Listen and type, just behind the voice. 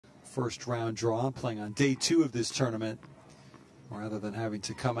first round draw, playing on day 2 of this tournament rather than having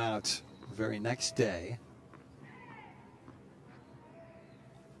to come out the very next day.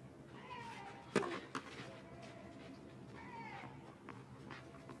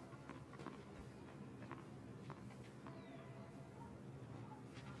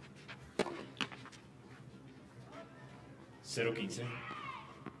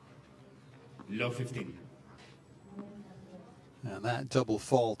 Low 15. And that double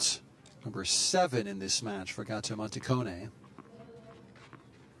fault, number 7 in this match for Gatto-Monticone.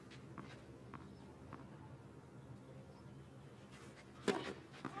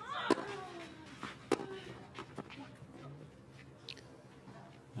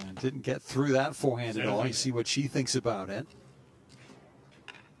 And didn't get through that forehand at all. You see what she thinks about it.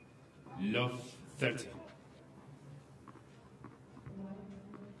 Low 30.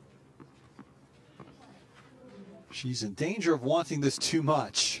 She's in danger of wanting this too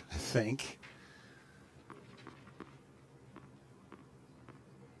much, I think.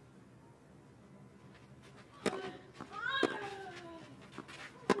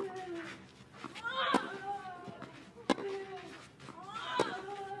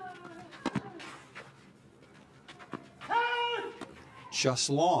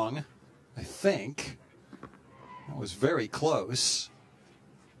 Just long, I think. That was very close.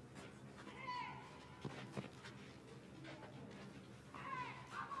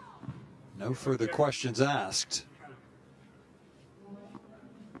 No further questions asked.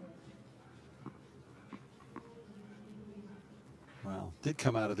 Well, did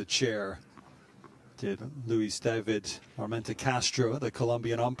come out of the chair, did David Armentacastro, the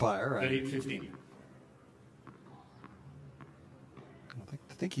Colombian umpire. 30-15.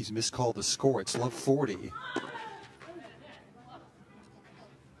 I think he's miscalled the score. It's love 40.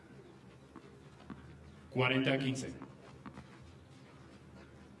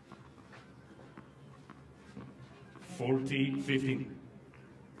 40-15.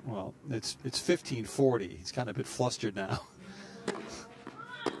 Well, it's 15-40. He's kind of a bit flustered now.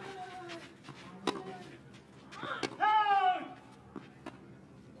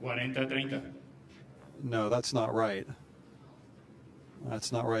 No, that's not right.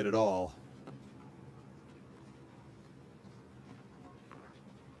 That's not right at all.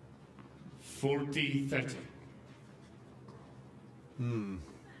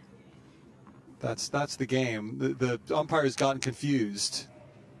 That's the game. The umpire's gotten confused.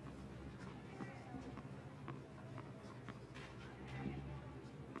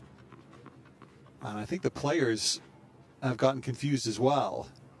 And I think the players have gotten confused as well.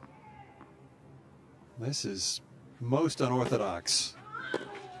 This is most unorthodox.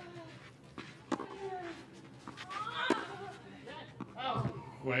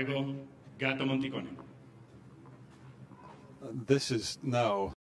 Juego Gatto-Monticone. This is no.